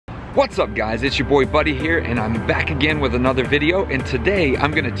What's up guys, it's your boy Buddy here and I'm back again with another video, and today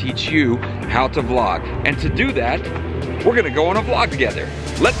I'm gonna teach you how to vlog. And to do that, we're gonna go on a vlog together.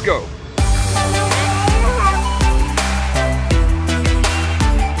 Let's go.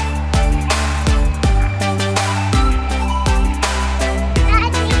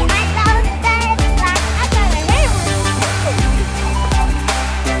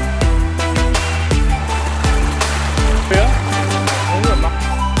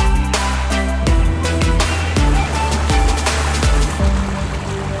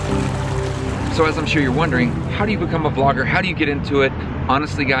 So as I'm sure you're wondering, how do you become a vlogger? How do you get into it?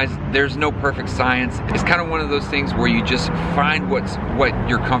 Honestly guys, there's no perfect science. It's kind of one of those things where you just find what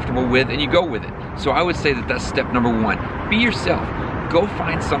you're comfortable with and you go with it. So I would say that that's step number one. Be yourself. Go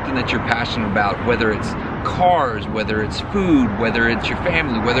find something that you're passionate about, whether it's cars, whether it's food, whether it's your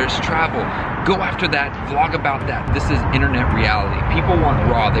family, whether it's travel. Go after that, vlog about that. This is internet reality. People want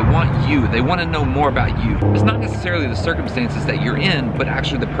raw, they want you, they want to know more about you. It's not necessarily the circumstances that you're in, but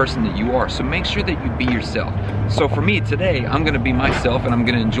actually the person that you are. So make sure that you be yourself. So for me today, I'm gonna be myself and I'm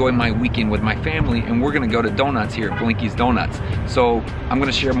gonna enjoy my weekend with my family, and we're gonna go to Donuts here at Blinky's Donuts. So I'm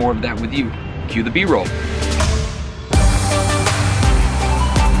gonna share more of that with you. Cue the B-roll.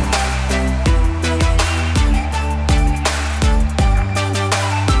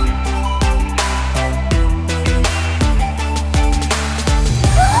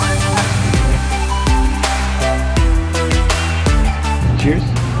 Cheers.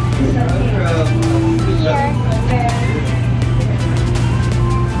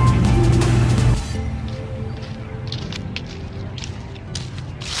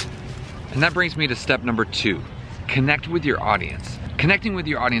 And that brings me to step number two. Connect with your audience. Connecting with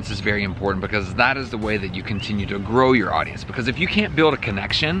your audience is very important because that is the way that you continue to grow your audience. Because if you can't build a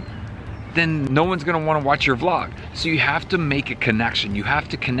connection, then no one's gonna wanna watch your vlog. So you have to make a connection. You have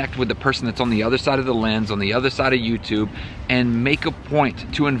to connect with the person that's on the other side of the lens, on the other side of YouTube, and make a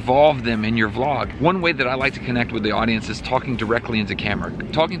point to involve them in your vlog. One way that I like to connect with the audience is talking directly into camera.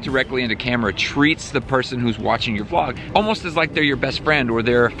 Talking directly into camera treats the person who's watching your vlog almost as like they're your best friend or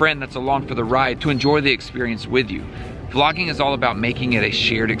they're a friend that's along for the ride to enjoy the experience with you. Vlogging is all about making it a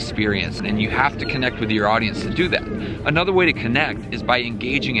shared experience, and you have to connect with your audience to do that. Another way to connect is by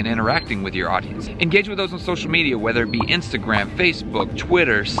engaging and interacting with your audience. Engage with those on social media, whether it be Instagram, Facebook,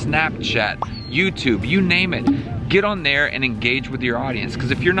 Twitter, Snapchat, YouTube, you name it. Get on there and engage with your audience,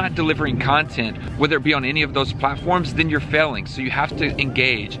 because if you're not delivering content, whether it be on any of those platforms, then you're failing. So you have to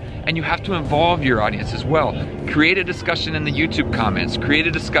engage, and you have to involve your audience as well. Create a discussion in the YouTube comments, create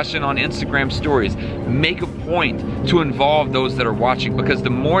a discussion on Instagram stories. Make a point to involve those that are watching, because the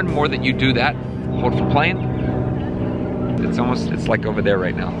more and more that you do that, hold for playing, it's like over there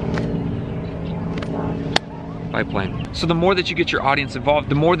right now. Biplane. So the more that you get your audience involved,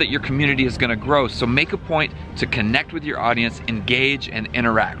 the more that your community is gonna grow. So make a point to connect with your audience, engage, and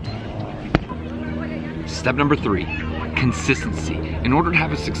interact. Step number three, consistency. In order to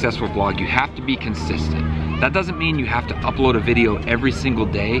have a successful vlog, you have to be consistent. That doesn't mean you have to upload a video every single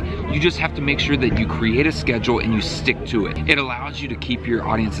day. You just have to make sure that you create a schedule and you stick to it. It allows you to keep your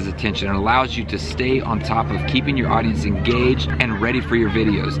audience's attention. It allows you to stay on top of keeping your audience engaged and ready for your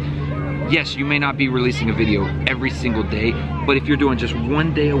videos. Yes, you may not be releasing a video every single day, but if you're doing just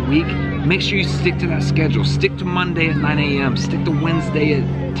one day a week, make sure you stick to that schedule. Stick to Monday at 9 a.m., stick to Wednesday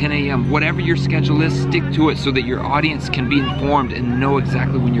at 10 a.m. Whatever your schedule is, stick to it so that your audience can be informed and know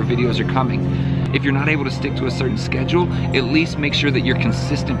exactly when your videos are coming. If you're not able to stick to a certain schedule, at least make sure that you're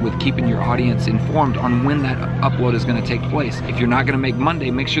consistent with keeping your audience informed on when that upload is gonna take place. If you're not gonna make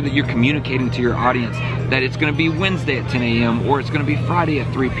Monday, make sure that you're communicating to your audience that it's gonna be Wednesday at 10 a.m. or it's gonna be Friday at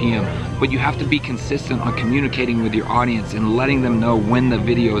 3 p.m. But you have to be consistent on communicating with your audience and letting them know when the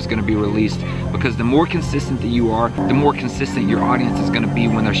video is gonna be released, because the more consistent that you are, the more consistent your audience is gonna be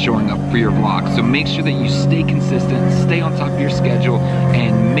when they're showing up for your vlog. So make sure that you stay consistent, stay on top of your schedule,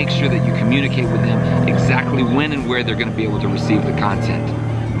 and make sure that you communicate with them exactly when and where they're gonna be able to receive the content.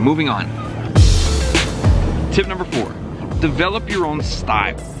 Moving on. Tip number four, develop your own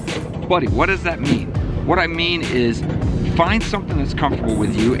style. Buddy, what does that mean? What I mean is find something that's comfortable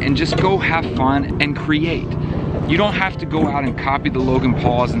with you and just go have fun and create. You don't have to go out and copy the Logan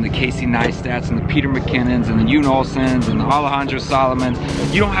Pauls and the Casey Neistats and the Peter McKinnons and the Yoon Olsens and the Alejandro Solomons.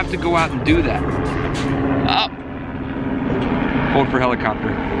 You don't have to go out and do that. Up. Hold for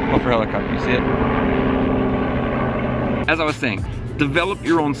helicopter. Hold for helicopter. You see it? As I was saying, develop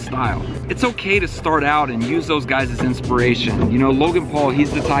your own style. It's okay to start out and use those guys as inspiration. You know, Logan Paul,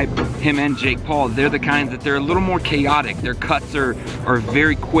 he's the type him and Jake Paul, they're the kinds that they're a little more chaotic. Their cuts are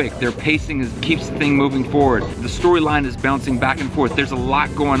very quick. Their pacing keeps the thing moving forward. The storyline is bouncing back and forth. There's a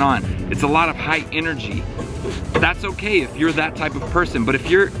lot going on. It's a lot of high energy. That's okay if you're that type of person, but if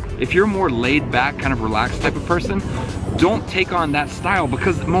you're more laid back, kind of relaxed type of person, don't take on that style,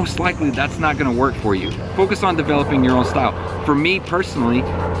 because most likely that's not gonna work for you. Focus on developing your own style. For me personally,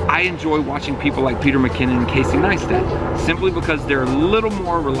 I enjoy watching people like Peter McKinnon and Casey Neistat, simply because they're a little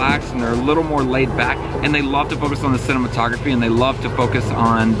more relaxed and they're a little more laid back, and they love to focus on the cinematography and they love to focus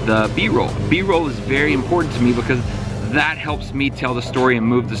on the B-roll. B-roll is very important to me because that helps me tell the story and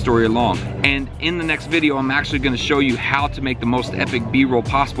move the story along. And in the next video, I'm actually gonna show you how to make the most epic B-roll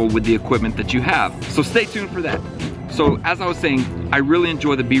possible with the equipment that you have. So stay tuned for that. So as I was saying, I really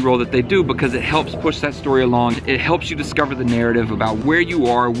enjoy the B-roll that they do because it helps push that story along. It helps you discover the narrative about where you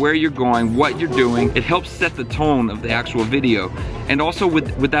are, where you're going, what you're doing. It helps set the tone of the actual video. And also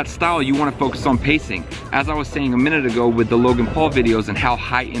with that style, you want to focus on pacing. As I was saying a minute ago with the Logan Paul videos and how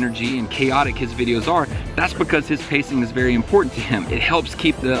high energy and chaotic his videos are, that's because his pacing is very important to him. It helps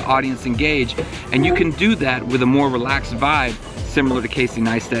keep the audience engaged, and you can do that with a more relaxed vibe, similar to Casey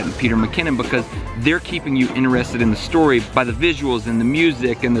Neistat and Peter McKinnon, because they're keeping you interested in the story by the visuals and the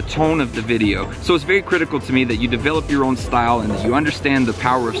music and the tone of the video. So it's very critical to me that you develop your own style and that you understand the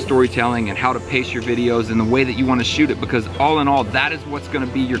power of storytelling and how to pace your videos and the way that you want to shoot it, because all in all, that is what's going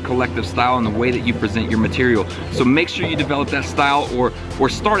to be your collective style and the way that you present your material. So make sure you develop that style, or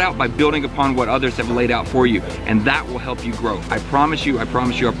start out by building upon what others have laid out for you, and that will help you grow. I promise you, I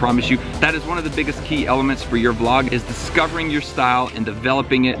promise you, I promise you, that is one of the biggest key elements for your vlog, is discovering your style and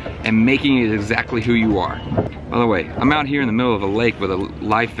developing it and making it exactly who you are. By the way, I'm out here in the middle of a lake with a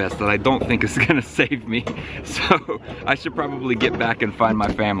life vest that I don't think is gonna save me, so I should probably get back and find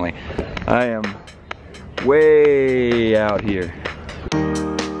my family. I am way out here.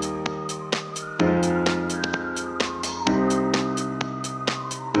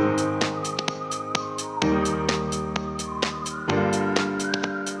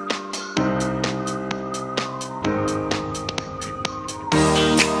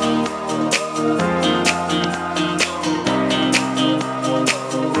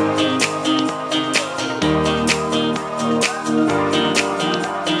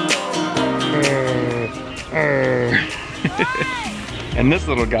 And this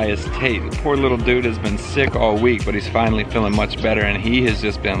little guy is Tate. The poor little dude has been sick all week, but he's finally feeling much better, and he has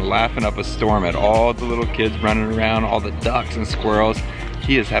just been laughing up a storm at all the little kids running around, all the ducks and squirrels.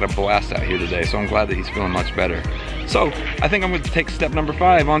 He has had a blast out here today, so I'm glad that he's feeling much better. So I think I'm going to take step number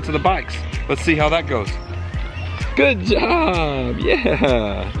 5 onto the bikes. Let's see how that goes. Good job,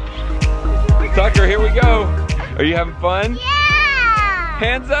 yeah. Tucker, here we go. Are you having fun? Yeah!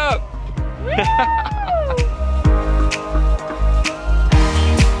 Hands up.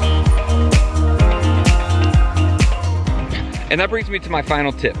 And that brings me to my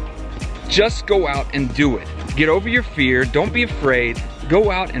final tip. Just go out and do it. Get over your fear, don't be afraid,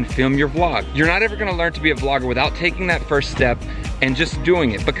 go out and film your vlog. You're not ever gonna learn to be a vlogger without taking that first step and just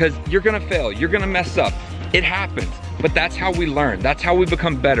doing it, because you're gonna fail, you're gonna mess up. It happens, but that's how we learn. That's how we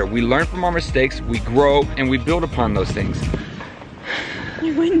become better. We learn from our mistakes, we grow, and we build upon those things.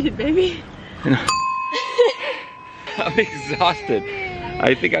 You're winded, baby. I'm exhausted.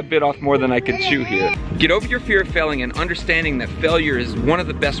 I think I bit off more than I could chew here. Get over your fear of failing and understanding that failure is one of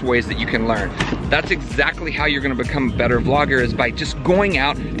the best ways that you can learn. That's exactly how you're gonna become a better vlogger, is by just going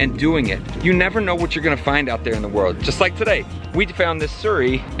out and doing it. You never know what you're gonna find out there in the world. Just like today, we found this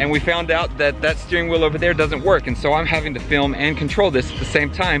Surrey and we found out that that steering wheel over there doesn't work, and so I'm having to film and control this at the same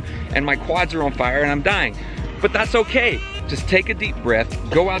time, and my quads are on fire and I'm dying. But that's okay. Just take a deep breath,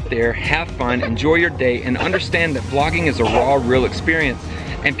 go out there, have fun, enjoy your day, and understand that vlogging is a raw, real experience,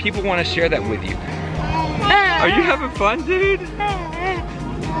 and people want to share that with you. Are you having fun, dude?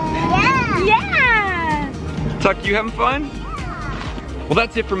 Yeah! Tuck, you having fun? Well,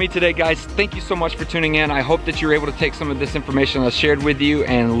 that's it for me today, guys. Thank you so much for tuning in. I hope that you're able to take some of this information I shared with you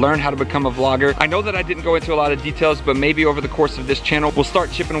and learn how to become a vlogger. I know that I didn't go into a lot of details, but maybe over the course of this channel, we'll start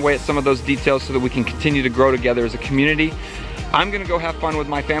chipping away at some of those details so that we can continue to grow together as a community. I'm gonna go have fun with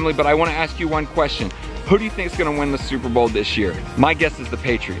my family, but I wanna ask you one question. Who do you think is gonna win the Super Bowl this year? My guess is the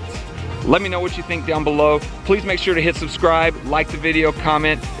Patriots. Let me know what you think down below. Please make sure to hit subscribe, like the video,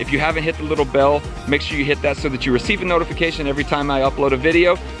 comment. If you haven't hit the little bell, make sure you hit that so that you receive a notification every time I upload a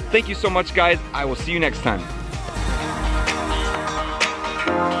video. Thank you so much, guys. I will see you next time.